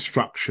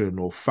destruction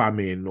or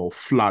famine or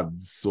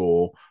floods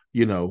or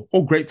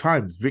great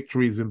times,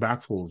 victories in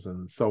battles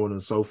and so on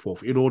and so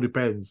forth. It all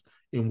depends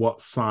in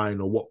what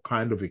sign or what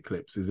kind of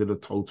eclipse. Is it a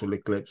total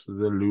eclipse? Is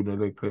it a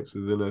lunar eclipse?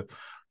 Is it a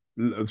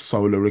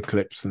solar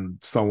eclipse, and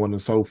so on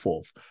and so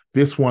forth?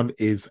 This one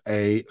is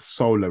a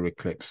solar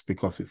eclipse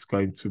because it's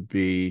going to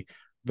be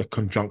the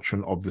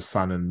conjunction of the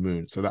sun and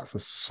moon. So that's a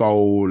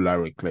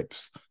solar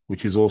eclipse,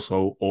 which is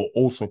also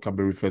can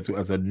be referred to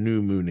as a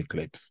new moon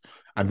eclipse.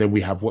 And then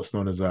we have what's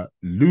known as a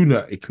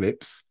lunar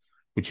eclipse,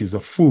 which is a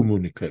full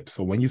moon eclipse.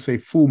 So when you say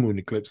full moon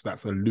eclipse,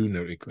 that's a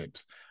lunar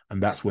eclipse.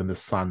 And that's when the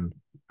sun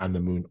and the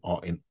moon are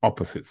in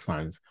opposite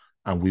signs.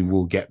 And we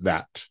will get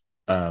that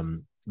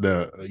 2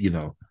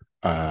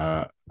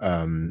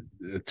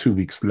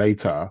 weeks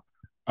later,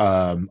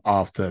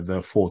 after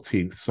the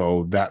 14th.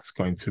 So that's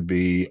going to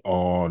be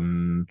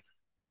on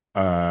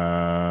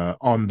the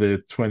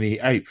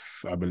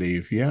 28th, I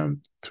believe.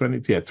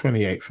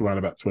 28th, around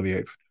about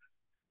 28th.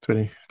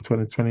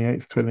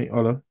 28th, 20.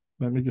 Hold on.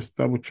 Let me just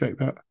double check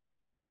that.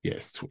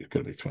 Yes, it's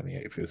gonna be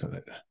 28th, isn't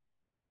it?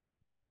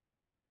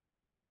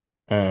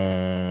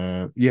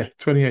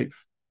 28th.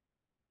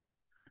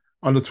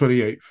 On the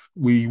 28th,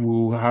 we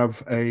will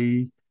have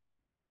a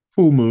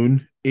full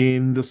moon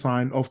in the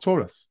sign of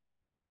Taurus.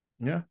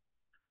 Yeah.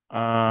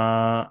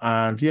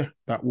 And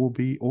that will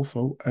be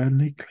also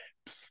an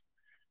eclipse.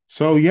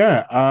 So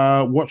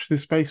watch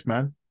this space,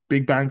 man.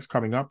 Big Bang's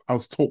coming up. I'll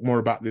talk more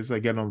about this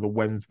again on the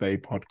Wednesday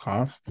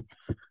podcast.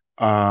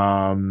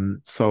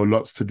 So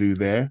lots to do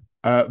there.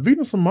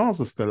 Venus and Mars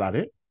are still at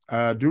it.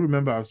 Do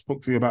remember I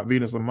spoke to you about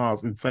Venus and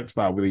Mars in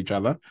sextile with each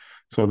other.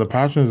 So the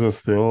passions are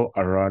still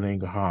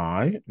running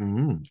high.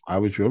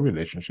 How is your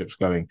relationships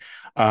going?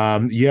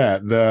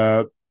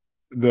 The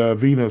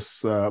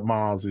Venus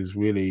Mars is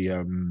really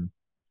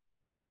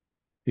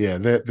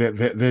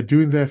they're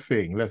doing their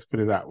thing. Let's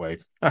put it that way.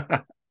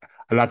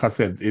 Like I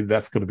said,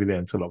 that's going to be there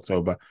until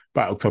October,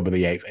 about October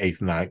the 8th,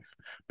 9th,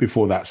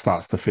 before that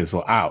starts to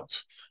fizzle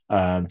out.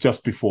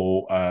 just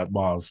before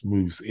Mars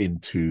moves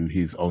into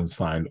his own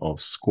sign of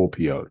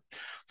Scorpio.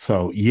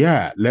 So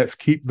yeah, let's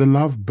keep the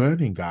love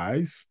burning,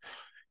 guys.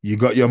 You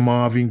got your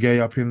Marvin Gaye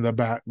up in the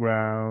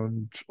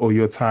background, or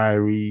your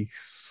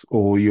Tyrese,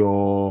 or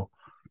your,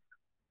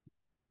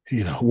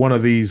 one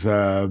of these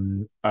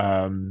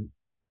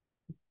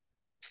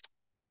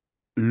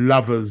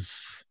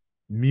lovers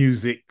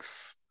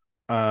musics.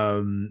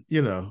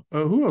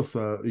 Who else?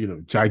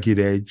 Jagged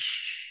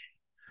Edge.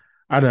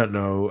 I don't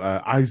know,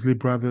 Isley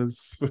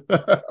Brothers.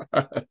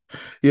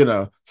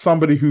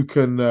 Somebody who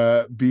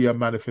can be a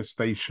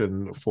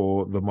manifestation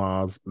for the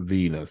Mars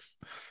Venus.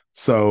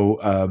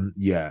 So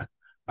yeah.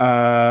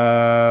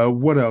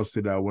 What else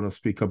did I want to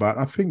speak about?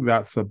 I think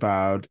that's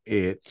about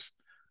it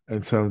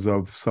in terms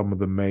of some of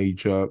the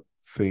major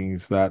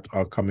things that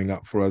are coming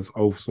up for us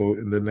also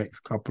in the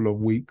next couple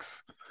of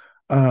weeks.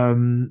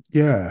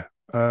 Yeah.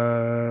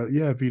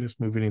 Venus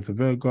moving into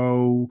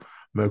Virgo,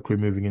 Mercury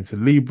moving into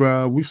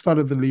Libra. We've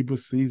started the Libra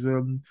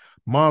season.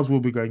 Mars will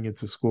be going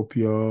into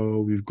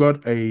Scorpio. We've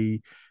got a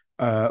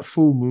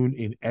full moon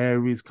in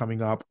Aries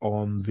coming up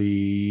on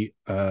the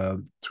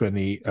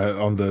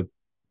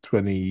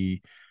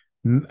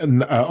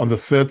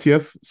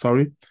 30th,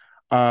 sorry.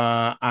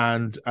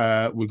 And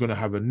we're going to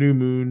have a new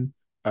moon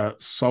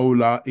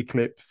solar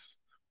eclipse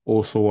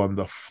also on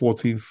the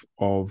 14th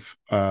of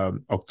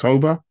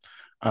October.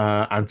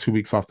 And 2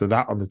 weeks after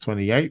that, on the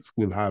 28th,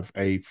 we'll have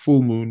a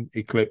full moon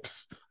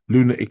eclipse,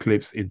 lunar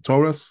eclipse in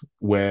Taurus,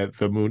 where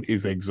the moon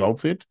is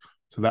exalted.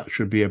 So that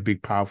should be a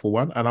big, powerful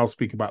one. And I'll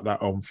speak about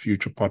that on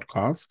future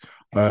podcasts,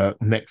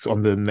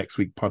 on the next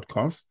week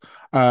podcast,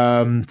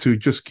 to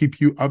just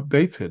keep you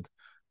updated.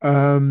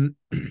 And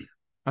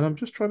I'm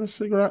just trying to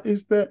figure out,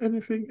 is there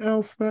anything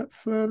else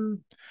that's,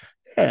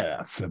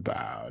 that's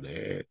about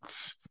it.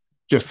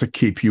 Just to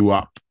keep you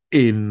up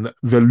in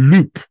the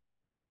loop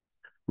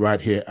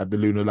right here at the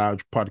Lunar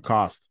Lounge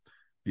podcast,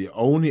 the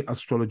only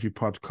astrology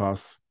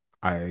podcast,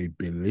 I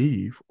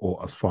believe,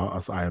 or as far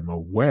as I am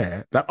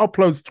aware, that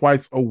uploads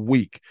twice a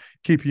week,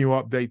 keeping you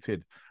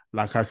updated.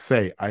 Like I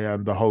say, I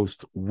am the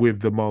host with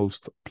the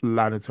most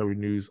planetary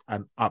news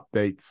and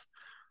updates.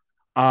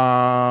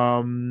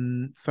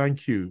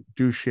 Thank you.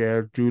 Do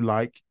share, do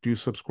like, do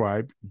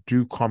subscribe,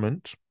 do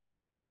comment.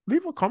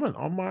 Leave a comment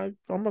on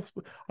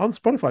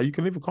Spotify. You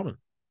can leave a comment.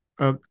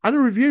 And a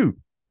review.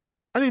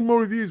 I need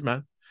more reviews,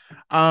 man.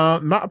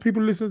 Amount of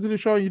people listen to the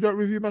show and you don't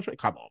review my show.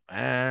 Come on,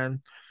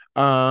 man.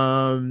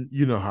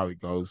 You know how it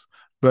goes.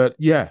 But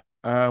yeah,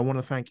 I want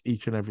to thank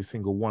each and every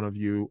single one of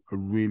you. I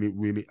really,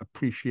 really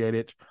appreciate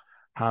it.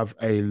 Have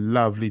a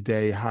lovely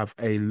day. Have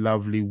a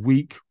lovely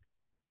week.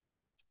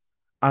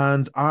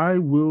 And I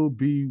will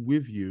be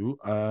with you.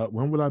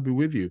 When will I be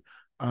with you?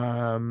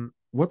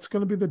 What's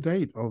going to be the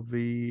date of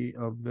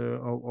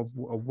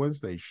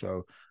Wednesday's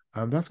show?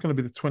 That's going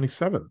to be the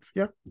 27th.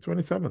 Yeah,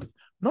 27th.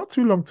 Not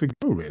too long to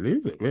go, really,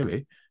 is it?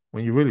 Really,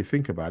 when you really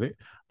think about it.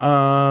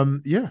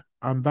 Yeah,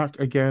 I'm back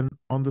again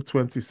on the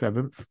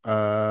 27th.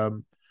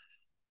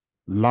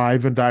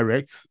 Live and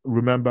direct.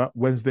 Remember,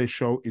 Wednesday's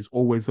show is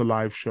always a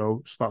live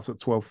show. Starts at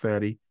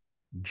 12:30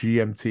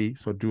 GMT.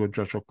 So do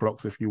adjust your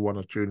clocks if you want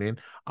to tune in.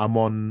 I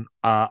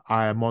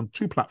am on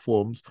two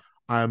platforms.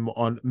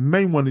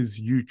 Main one is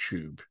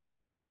YouTube.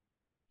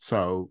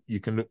 So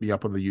you can look me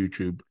up on the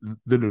YouTube,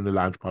 the Lunar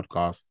Lounge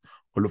podcast,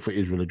 or look for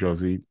Israel and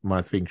Josie.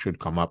 My thing should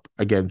come up.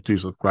 Again, do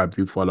subscribe,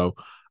 do follow.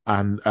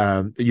 And,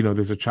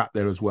 there's a chat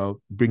there as well.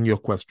 Bring your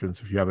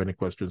questions if you have any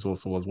questions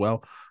also as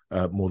well.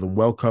 More than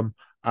welcome.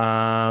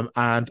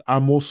 And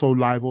I'm also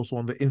live also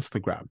on the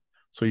Instagram.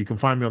 So you can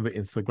find me on the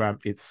Instagram.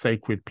 It's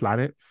Sacred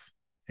Planets.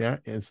 Yeah,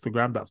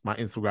 Instagram. That's my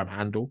Instagram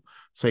handle,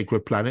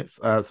 Sacred Planets.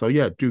 So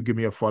yeah, do give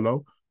me a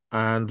follow.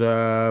 And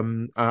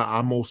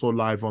I'm also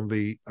live on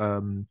the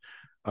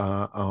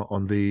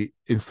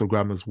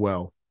Instagram as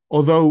well.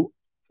 Although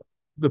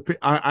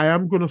I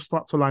am going to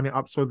start to line it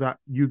up so that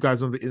you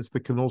guys on the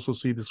Insta can also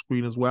see the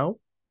screen as well,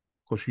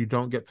 because you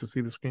don't get to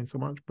see the screen so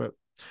much. But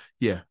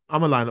yeah,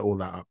 I'm gonna line all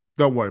that up.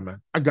 Don't worry,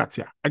 man. I got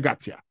ya.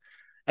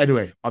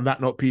 Anyway, on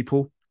that note,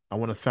 people, I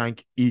want to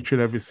thank each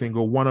and every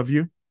single one of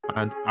you,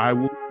 and I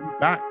will be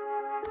back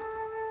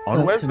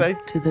on Wednesday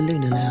to the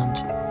Lunar Lounge.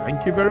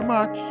 Thank you very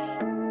much.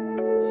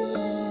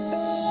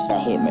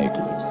 That hit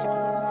Mercury.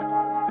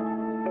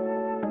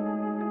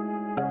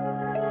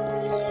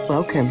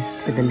 Welcome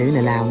to the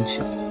Lunar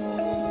Lounge.